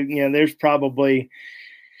say, there's probably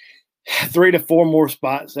 3 to 4 more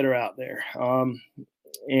spots that are out there.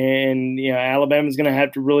 And Alabama's going to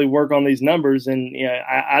have to really work on these numbers. And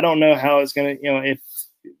I don't know how it's going to, if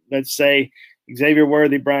let's say Xavier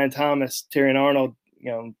Worthy, Brian Thomas, Terrion Arnold,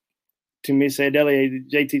 Tumise Adeli,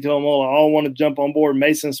 JT Tuamola all want to jump on board.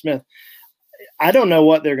 Mason Smith. I don't know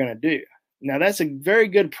what they're going to do. Now that's a very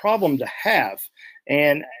good problem to have,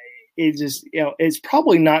 and it just it's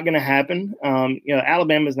probably not going to happen.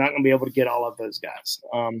 Alabama's not going to be able to get all of those guys.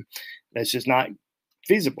 That's just not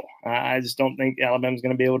feasible. I just don't think Alabama's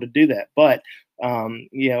going to be able to do that. But and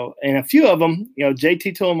a few of them,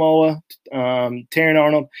 JT Tuilamola, Taron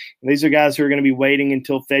Arnold, these are guys who are going to be waiting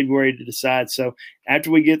until February to decide. So after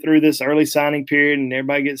we get through this early signing period and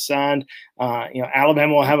everybody gets signed,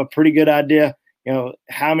 Alabama will have a pretty good idea,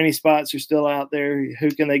 how many spots are still out there, who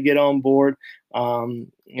can they get on board,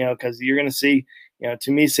 because you're going to see,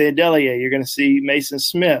 Temisi Adelie, you're going to see Mason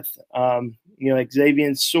Smith,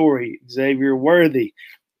 Xavier Sori, Xavier Worthy.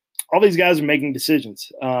 All these guys are making decisions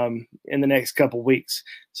in the next couple of weeks.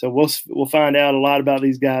 So we'll find out a lot about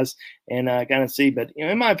these guys and kind of see. But,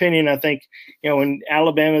 in my opinion, I think, when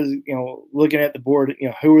Alabama's, looking at the board,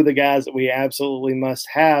 who are the guys that we absolutely must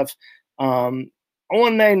have? I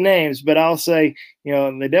want to name names, but I'll say, they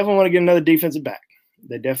definitely want to get another defensive back.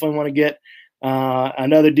 They definitely want to get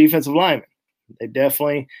another defensive lineman. They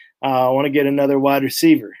definitely want to get another wide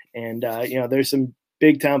receiver. And, there's some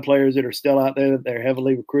big-time players that are still out there that they're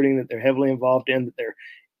heavily recruiting, that they're heavily involved in, that they're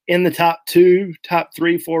in the top 2, top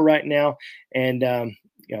 3, 4 right now. And,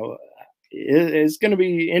 it's going to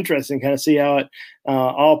be interesting to kind of see how it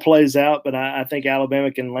all plays out. But I think Alabama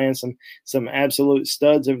can land some absolute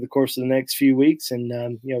studs over the course of the next few weeks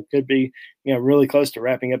and, could be, really close to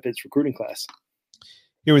wrapping up its recruiting class.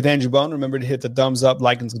 Here with Andrew Bone. Remember to hit the thumbs up,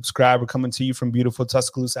 like, and subscribe. We're coming to you from beautiful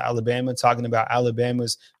Tuscaloosa, Alabama, talking about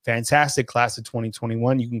Alabama's fantastic class of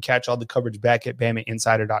 2021. You can catch all the coverage back at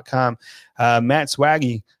BamaInsider.com. Matt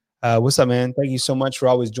Swaggy, what's up, man? Thank you so much for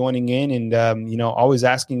always joining in and, always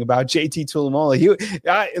asking about JT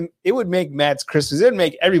Tuilamola. It would make Matt's Christmas. It would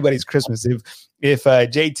make everybody's Christmas if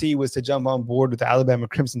JT was to jump on board with the Alabama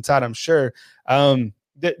Crimson Tide, I'm sure.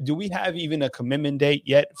 Do we have even a commitment date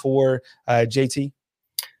yet for JT?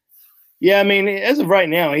 Yeah, I mean, as of right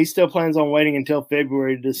now, he still plans on waiting until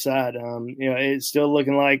February to decide. It's still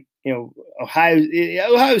looking like,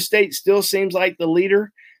 Ohio State still seems like the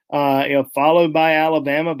leader, followed by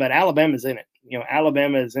Alabama, but Alabama's in it.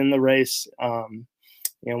 Alabama is in the race.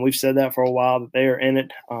 We've said that for a while that they are in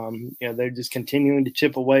it. They're just continuing to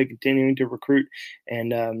chip away, continuing to recruit,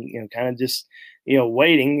 and kind of just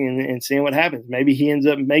waiting and seeing what happens. Maybe he ends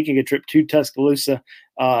up making a trip to Tuscaloosa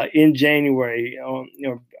in January,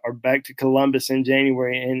 or back to Columbus in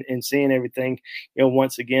January and seeing everything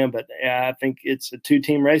once again. But I think it's a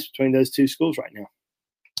 2-team race between those 2 schools right now.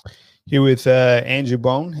 Here with Andrew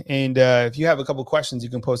Bone. And if you have a couple questions, you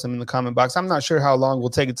can post them in the comment box. I'm not sure how long we'll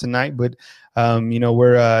take it tonight, but,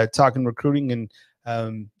 we're talking recruiting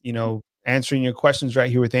and, answering your questions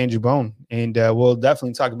right here with Andrew Bone. And we'll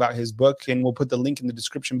definitely talk about his book, and we'll put the link in the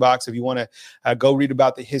description box if you want to go read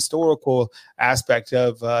about the historical aspect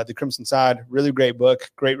of the Crimson Tide. Really great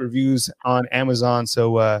book, great reviews on Amazon.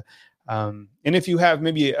 So, and if you have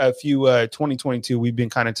maybe a few 2022, we've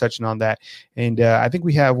been kind of touching on that. And I think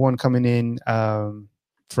we have one coming in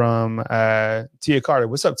from Tia Carter.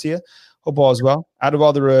 What's up, Tia? Hope all is well. Out of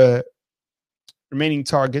all the remaining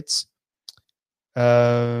targets,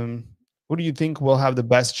 what do you think will have the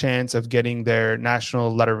best chance of getting their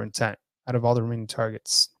national letter of intent out of all the remaining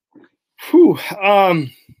targets?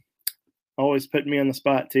 Always putting me on the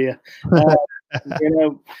spot, Tia.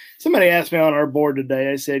 Somebody asked me on our board today,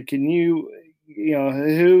 I said, can you,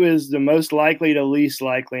 who is the most likely to least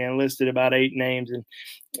likely? And listed about 8 names. And,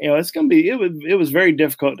 it's going to be, it was very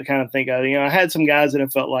difficult to kind of think of. I had some guys that I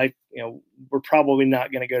felt like, we're probably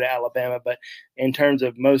not going to go to Alabama. But in terms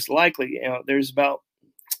of most likely, there's about,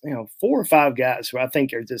 4 or 5 guys who I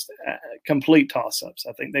think are just complete toss-ups.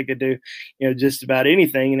 I think they could do, just about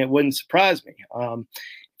anything, and it wouldn't surprise me.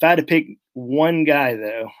 If I had to pick one guy,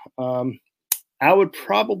 though, I would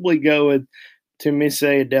probably go with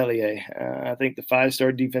Temisi Adelie. I think the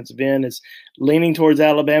 5-star defensive end is leaning towards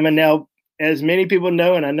Alabama. Now, as many people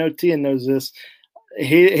know, and I know Tia knows this,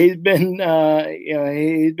 he's been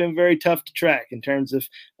very tough to track in terms of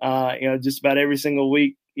just about every single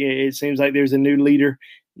week. It seems like there's a new leader.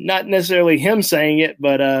 Not necessarily him saying it,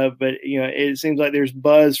 but it seems like there's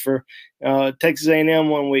buzz for Texas A&M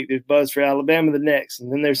one week, there's buzz for Alabama the next, and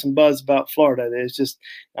then there's some buzz about Florida. There's just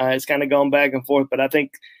it's kind of gone back and forth. But I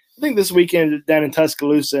think this weekend down in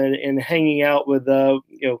Tuscaloosa and hanging out with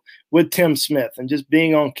with Tim Smith and just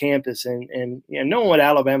being on campus and knowing what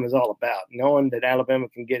Alabama is all about, knowing that Alabama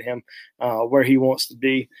can get him where he wants to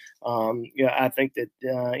be. I think that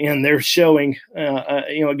and they're showing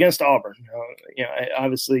against Auburn,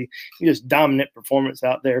 obviously just dominant performance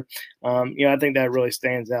out there. I think that really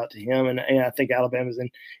stands out to him, and I think Alabama's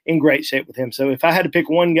in great shape with him. So if I had to pick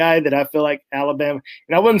one guy that I feel like Alabama,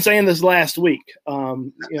 and I wasn't saying this last week,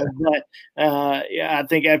 but I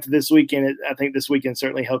think after this weekend, I think this weekend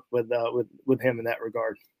certainly helped with him in that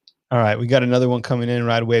regard. All right, we got another one coming in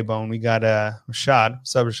right away, Bone. We got Rashad.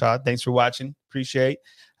 What's up, Rashad? Thanks for watching. Appreciate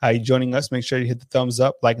you joining us. Make sure you hit the thumbs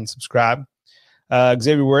up, like, and subscribe.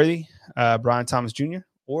 Xavier Worthy, Brian Thomas Jr.,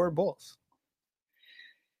 or both?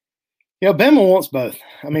 Bama wants both.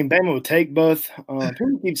 I mean, Bama will take both.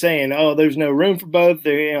 People keep saying, "Oh, there's no room for both."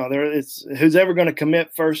 It's who's ever going to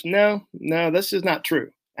commit first. No, that's just not true.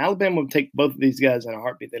 Alabama will take both of these guys in a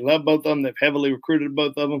heartbeat. They love both of them. They've heavily recruited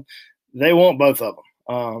both of them. They want both of them.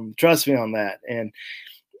 Trust me on that. And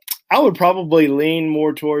I would probably lean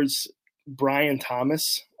more towards Brian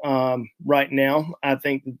Thomas right now. I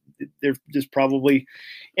think they're just probably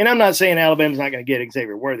 – and I'm not saying Alabama's not going to get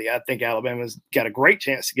Xavier Worthy. I think Alabama's got a great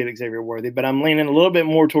chance to get Xavier Worthy, but I'm leaning a little bit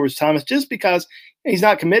more towards Thomas just because he's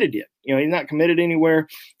not committed yet. He's not committed anywhere.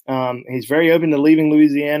 He's very open to leaving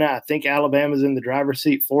Louisiana. I think Alabama's in the driver's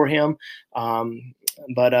seat for him.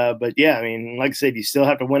 But yeah, I mean, like I said, you still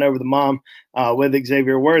have to win over the mom with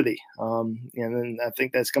Xavier Worthy. And then I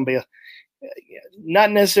think that's going to be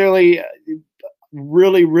not necessarily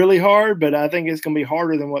really, really hard, but I think it's going to be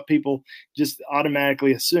harder than what people just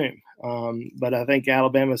automatically assume. But I think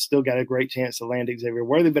Alabama's still got a great chance to land Xavier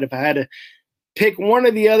Worthy. But if I had to pick one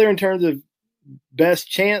or the other in terms of best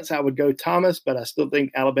chance, I would go Thomas, but I still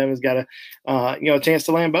think Alabama's got a chance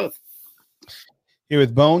to land both. Here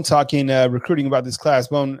with Bone, talking recruiting about this class.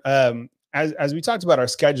 Bone, as we talked about our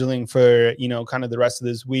scheduling for, kind of the rest of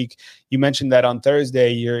this week, you mentioned that on Thursday,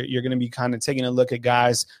 you're going to be kind of taking a look at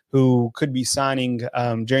guys who could be signing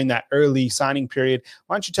during that early signing period.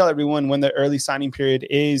 Why don't you tell everyone when the early signing period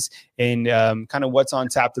is and kind of what's on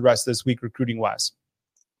tap the rest of this week recruiting wise?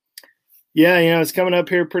 Yeah, it's coming up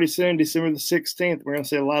here pretty soon, December the 16th. We're going to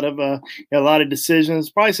see a lot of decisions.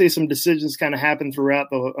 Probably see some decisions kind of happen throughout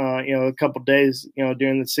the a couple of days,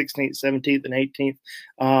 during the 16th, 17th, and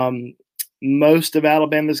 18th. Most of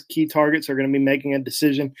Alabama's key targets are going to be making a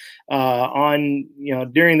decision on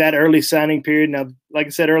during that early signing period. Now, like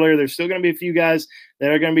I said earlier, there's still going to be a few guys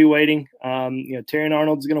that are going to be waiting. Terry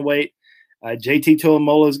Arnold's going to wait. JT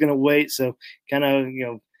Tuilamola is going to wait. So kind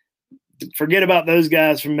of forget about those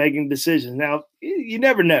guys from making decisions. Now, you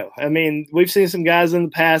never know. I mean, we've seen some guys in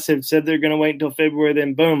the past have said they're going to wait until February,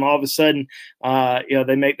 then boom, all of a sudden,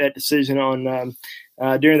 they make that decision on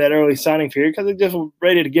during that early signing period because they're just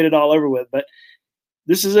ready to get it all over with. But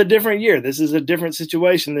this is a different year. This is a different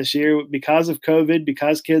situation this year because of COVID,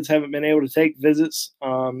 because kids haven't been able to take visits,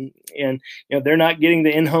 and they're not getting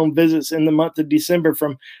the in-home visits in the month of December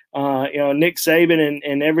from Nick Saban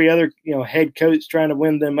and every other head coach trying to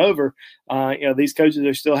win them over. These coaches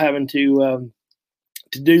are still having to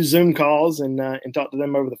do Zoom calls and talk to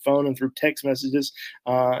them over the phone and through text messages.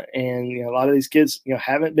 And a lot of these kids,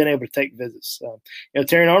 haven't been able to take visits.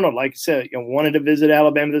 Terry Arnold, like I said, wanted to visit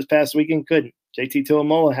Alabama this past weekend, couldn't. JT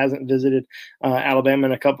Tuilamola hasn't visited Alabama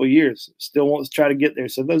in a couple of years. Still wants to try to get there.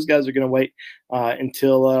 So those guys are going to wait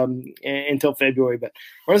until February. But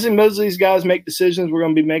we're going to see most of these guys make decisions. We're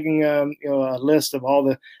going to be making a list of all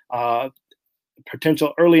the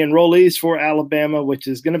potential early enrollees for Alabama, which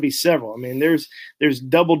is going to be several. I mean, there's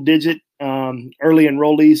double-digit early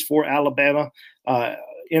enrollees for Alabama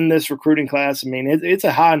in this recruiting class. I mean, it's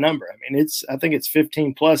a high number. I mean, I think it's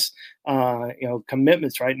 15 plus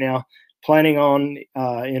commitments right now, planning on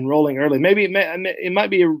enrolling early. Maybe it might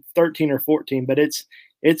be 13 or 14, but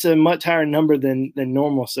it's a much higher number than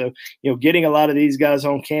normal. So, getting a lot of these guys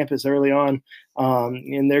on campus early on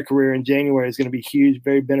in their career in January is going to be huge,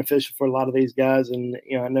 very beneficial for a lot of these guys. And,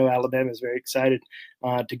 I know Alabama is very excited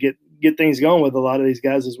to get things going with a lot of these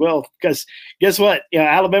guys as well. Because guess what?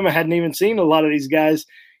 Alabama hadn't even seen a lot of these guys,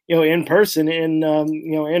 in person in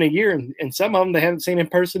a year. And some of them they haven't seen in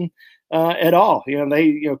person at all.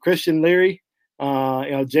 Christian Leary,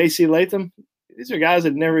 J.C. Latham. These are guys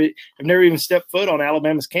that have never even stepped foot on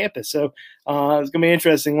Alabama's campus. So it's going to be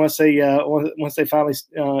interesting once they finally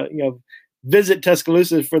visit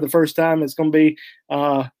Tuscaloosa for the first time. It's going to be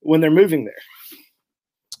when they're moving there.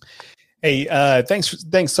 Hey,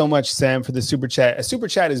 thanks so much, Sam, for the super chat. A super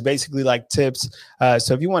chat is basically like tips.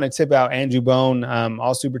 So if you want to tip out Andrew Bone,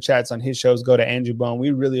 all super chats on his shows go to Andrew Bone.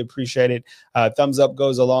 We really appreciate it. Thumbs up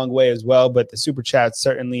goes a long way as well, but the super chats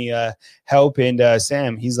certainly help. And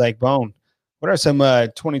Sam, he's like, Bone, what are some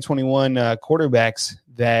 2021 quarterbacks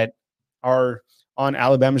that are on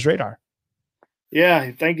Alabama's radar?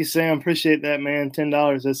 Yeah, thank you, Sam. Appreciate that, man.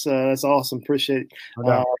 $10. That's awesome. Appreciate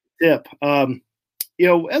the tip.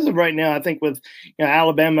 As of right now, I think with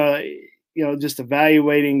Alabama, just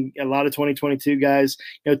evaluating a lot of 2022 guys.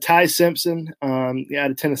 Ty Simpson,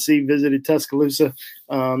 out of Tennessee, visited Tuscaloosa,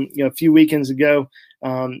 a few weekends ago.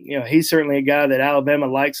 he's certainly a guy that Alabama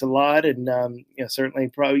likes a lot, and certainly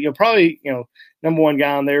probably number one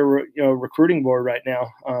guy on their recruiting board right now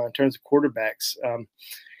in terms of quarterbacks.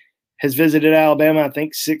 Has visited Alabama, I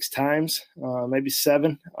think 6 times, maybe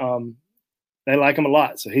 7. They like him a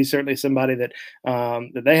lot, so he's certainly somebody that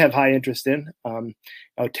they have high interest in.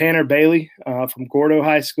 Tanner Bailey from Gordo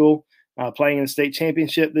High School, playing in the state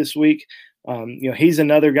championship this week. He's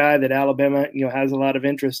another guy that Alabama has a lot of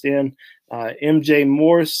interest in. MJ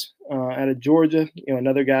Morris out of Georgia,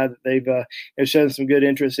 another guy that they've shown some good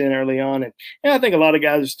interest in early on, and I think a lot of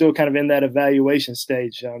guys are still kind of in that evaluation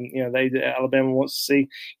stage. Alabama wants to see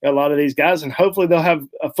a lot of these guys, and hopefully they'll have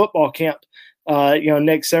a football camp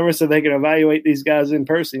next summer so they can evaluate these guys in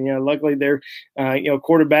person. Luckily they're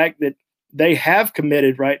quarterback that they have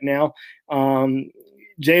committed right now,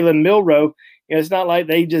 Jalen Milroe. It's not like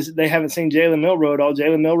they haven't seen Jalen Milroe at all.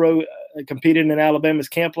 Jalen Milroe competed in Alabama's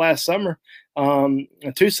camp last summer,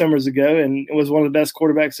 2 summers ago, and it was one of the best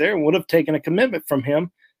quarterbacks there and would have taken a commitment from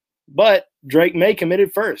him. But Drake May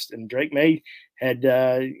committed first, and Drake May had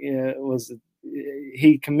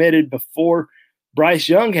he committed before Bryce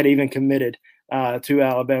Young had even committed to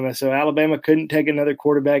Alabama. So Alabama couldn't take another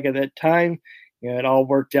quarterback at that time. It all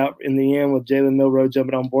worked out in the end with Jalen Milroe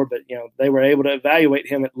jumping on board, but they were able to evaluate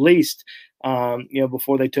him at least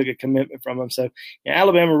before they took a commitment from him. So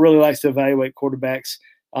Alabama really likes to evaluate quarterbacks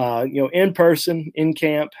in person, in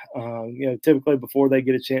camp, typically before they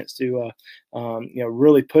get a chance to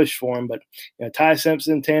really push for him. But Ty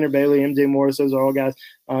Simpson, Tanner Bailey, MJ Morris, those are all guys.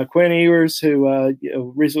 Quinn Ewers, who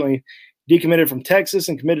recently decommitted from Texas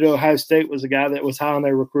and committed to Ohio State, was a guy that was high on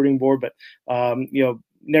their recruiting board, but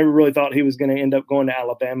never really thought he was going to end up going to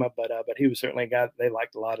Alabama, but he was certainly a guy that they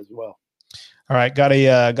liked a lot as well. All right, got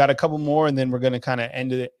a couple more, and then we're going to kind of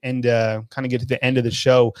get to the end of the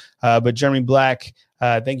show. But Jeremy Black,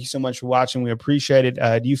 thank you so much for watching. We appreciate it.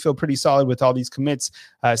 Do you feel pretty solid with all these commits?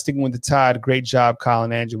 Sticking with the Tide, great job, Kyle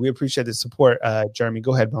and Andrew. We appreciate the support. Jeremy,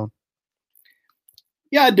 go ahead, Bone.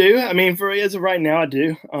 Yeah, I do. I mean, as of right now, I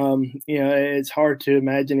do. It's hard to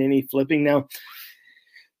imagine any flipping now.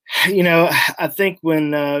 I think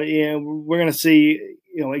when we're going to see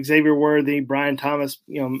Xavier Worthy, Brian Thomas,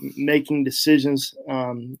 making decisions,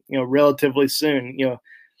 relatively soon.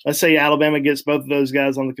 Let's say Alabama gets both of those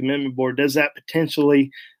guys on the commitment board. Does that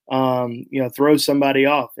potentially, throw somebody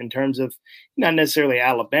off in terms of not necessarily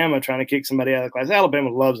Alabama trying to kick somebody out of the class? Alabama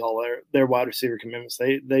loves all their wide receiver commitments.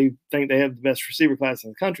 They think they have the best receiver class in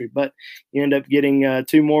the country, but you end up getting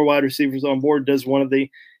 2 more wide receivers on board. Does one of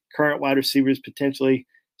the current wide receivers potentially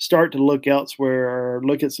start to look elsewhere or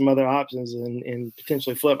look at some other options and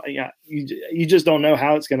potentially flip? You just don't know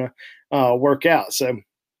how it's going to work out. So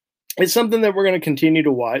it's something that we're going to continue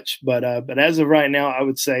to watch. But as of right now, I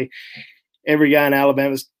would say every guy in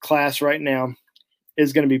Alabama's class right now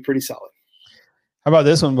is going to be pretty solid. How about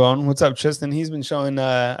this one, Bone? What's up, Tristan? He's been showing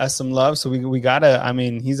us some love. So we got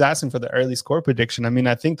to, he's asking for the early score prediction.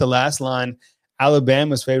 I think the last line,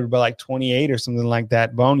 Alabama's favored by like 28 or something like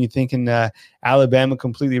that. Bone, you thinking Alabama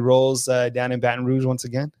completely rolls down in Baton Rouge once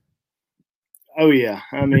again? Oh, yeah.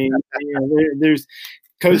 There's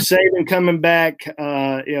Coach Saban coming back.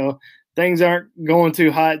 Things aren't going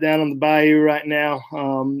too hot down on the bayou right now.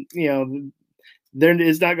 There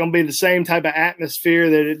is not going to be the same type of atmosphere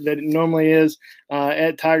that it normally is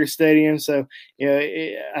at Tiger Stadium. So,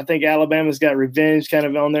 I think Alabama's got revenge kind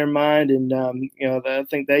of on their mind. And, I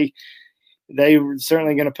think they were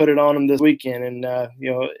certainly going to put it on them this weekend. And,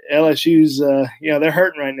 LSU's, they're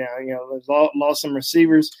hurting right now. They've lost some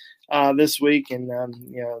receivers this week and,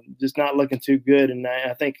 just not looking too good. And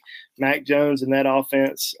I think Mac Jones and that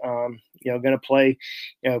offense, going to play,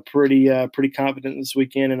 pretty confident this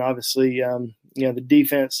weekend. And obviously, the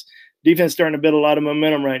defense starting to build a lot of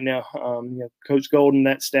momentum right now. Coach Golden and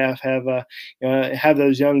that staff have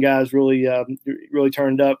those young guys really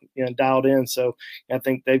turned up, dialed in. So I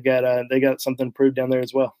think they got something to prove down there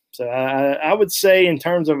as well. So I would say in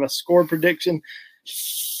terms of a score prediction,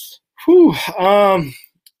 I'm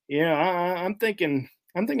thinking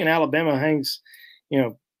Alabama hangs,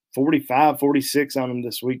 45-46 on them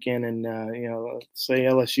this weekend, and say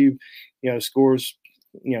LSU, scores,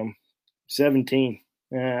 17.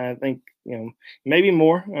 I think, maybe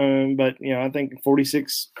more, but, I think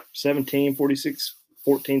 46-17,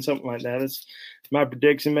 46-14, something like that. That's my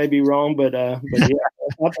prediction. May be wrong, but yeah,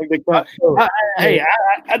 I think I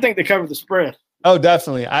think they covered the spread. Oh,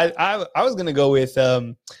 definitely. I was going to go with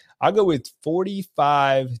I'll go with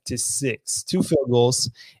 45-6, 2 field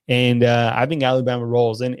goals, and I think Alabama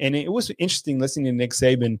rolls. And it was interesting listening to Nick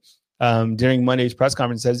Saban during Monday's press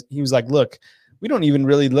conference. He was like, "Look, we don't even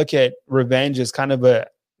really look at revenge as kind of a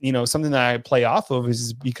something that I play off of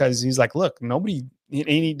is because he's like, look, nobody, and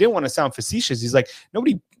he didn't want to sound facetious. He's like,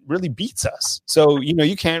 nobody really beats us. So,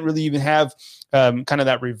 you can't really even have kind of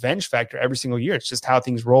that revenge factor every single year. It's just how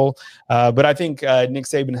things roll. But I think Nick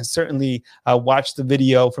Saban has certainly watched the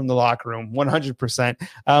video from the locker room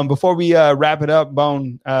 100%. Before we wrap it up,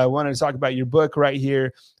 Bone, I wanted to talk about your book right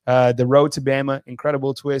here. The Road to Bama,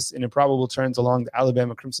 Incredible Twists and Improbable Turns Along the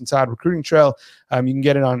Alabama Crimson Tide Recruiting Trail. You can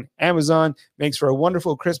get it on Amazon. Makes for a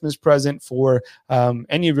wonderful Christmas present for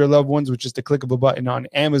any of your loved ones with just a click of a button on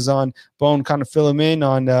Amazon. Bone, kind of fill them in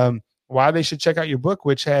on why they should check out your book,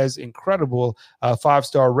 which has incredible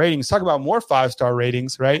 5-star ratings. Talk about more 5-star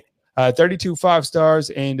ratings, right? 32 5 stars,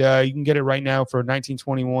 and you can get it right now for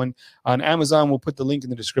 $19.21 on Amazon. We'll put the link in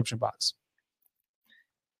the description box.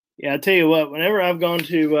 Yeah, I tell you what, whenever I've gone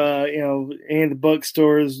to, any of the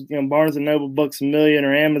bookstores, Barnes & Noble, Books A Million,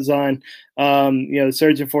 or Amazon,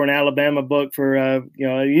 searching for an Alabama book for, I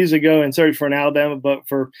usually go and search for an Alabama book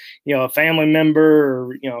for, a family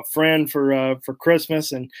member or, a friend for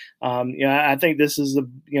Christmas. And, I think this is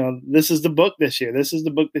the book this year. This is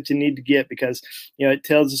the book that you need to get because, it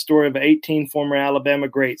tells the story of 18 former Alabama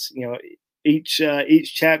greats. Each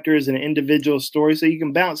chapter is an individual story, so you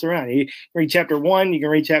can bounce around. You can read chapter 1, you can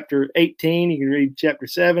read chapter 18, you can read chapter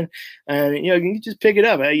 7, and you can just pick it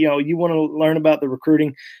up. You want to learn about the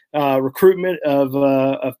recruitment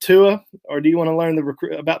of Tua, or do you want to learn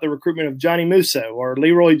about the recruitment of Johnny Musso or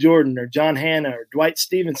Leroy Jordan or John Hanna or Dwight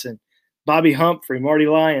Stevenson, Bobby Humphrey, Marty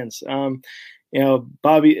Lyons?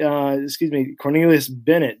 Cornelius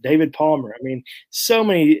Bennett, David Palmer. I mean, so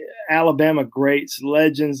many Alabama greats,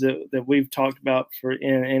 legends that we've talked about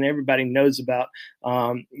and everybody knows about.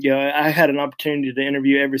 I had an opportunity to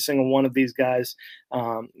interview every single one of these guys,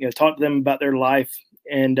 talk to them about their life.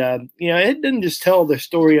 And, it didn't just tell the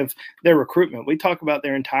story of their recruitment. We talk about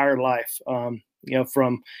their entire life,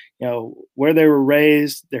 from, where they were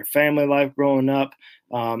raised, their family life growing up,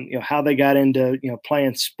 how they got into,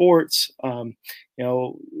 playing sports,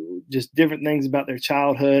 just different things about their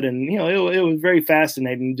childhood. And, it was very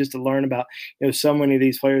fascinating just to learn about, so many of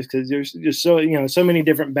these players because there's just so many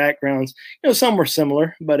different backgrounds. Some were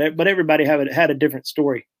similar, but everybody had a different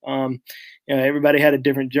story. Everybody had a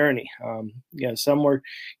different journey. Some were,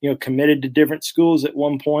 committed to different schools at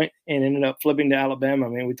one point and ended up flipping to Alabama. I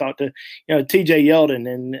mean, we talked to, TJ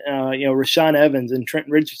Yeldon and, Rashawn Evans and Trent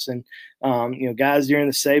Richardson, guys during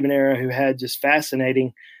the Saban era who had just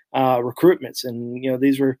fascinating recruitments. And,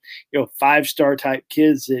 these were, 5-star type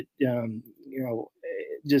kids that,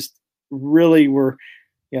 just really were,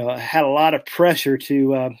 had a lot of pressure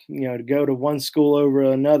to go to one school over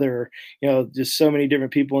another, just so many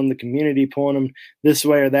different people in the community pulling them this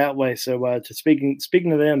way or that way. So to speaking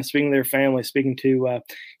to them, speaking to their family, speaking to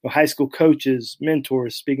high school coaches,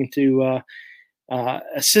 mentors, speaking to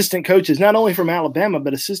assistant coaches, not only from Alabama,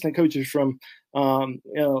 but assistant coaches from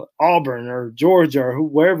Auburn or Georgia or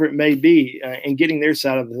wherever it may be, and getting their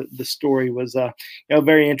side of the story was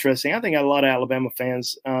very interesting. I think a lot of Alabama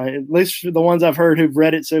fans, at least the ones I've heard who've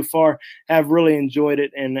read it so far, have really enjoyed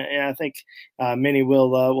it, and I think many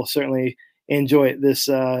will certainly enjoy it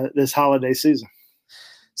this holiday season.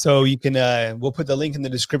 So you can we'll put the link in the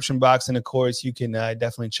description box, and of course you can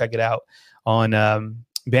definitely check it out on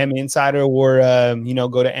Bama Insider, or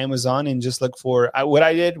go to Amazon and just look for what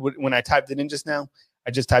I did when I typed it in just now.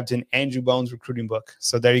 I just typed in Andrew Bone's recruiting book.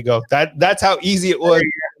 So there you go. That's how easy it was.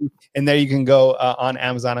 And there you can go on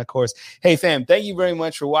Amazon, of course. Hey, fam, thank you very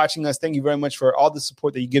much for watching us. Thank you very much for all the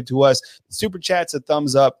support that you give to us. Super chats, a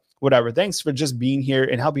thumbs up, whatever. Thanks for just being here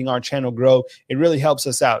and helping our channel grow. It really helps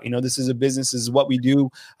us out. This is a business. This is what we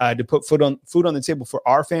do to put food on the table for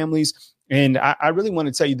our families. And I really want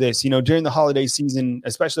to tell you this, during the holiday season,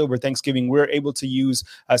 especially over Thanksgiving, we're able to use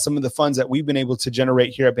some of the funds that we've been able to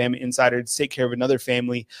generate here at Bama Insider to take care of another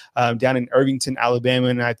family down in Irvington, Alabama.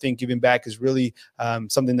 And I think giving back is really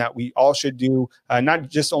something that we all should do, not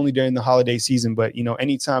just only during the holiday season, but,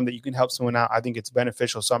 anytime that you can help someone out, I think it's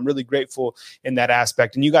beneficial. So I'm really grateful in that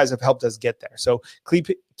aspect. And you guys have helped us get there. So keep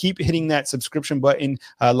hitting that subscription button,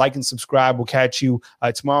 like and subscribe. We'll catch you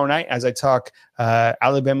tomorrow night as I talk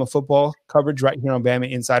Alabama football coverage right here on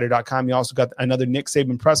BamaInsider.com. You also got another Nick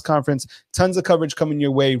Saban press conference. Tons of coverage coming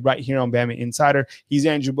your way right here on Bama Insider. He's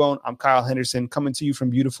Andrew Bone. I'm Kyle Henderson, coming to you from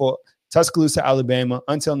beautiful Tuscaloosa, Alabama.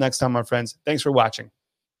 Until next time, my friends, thanks for watching.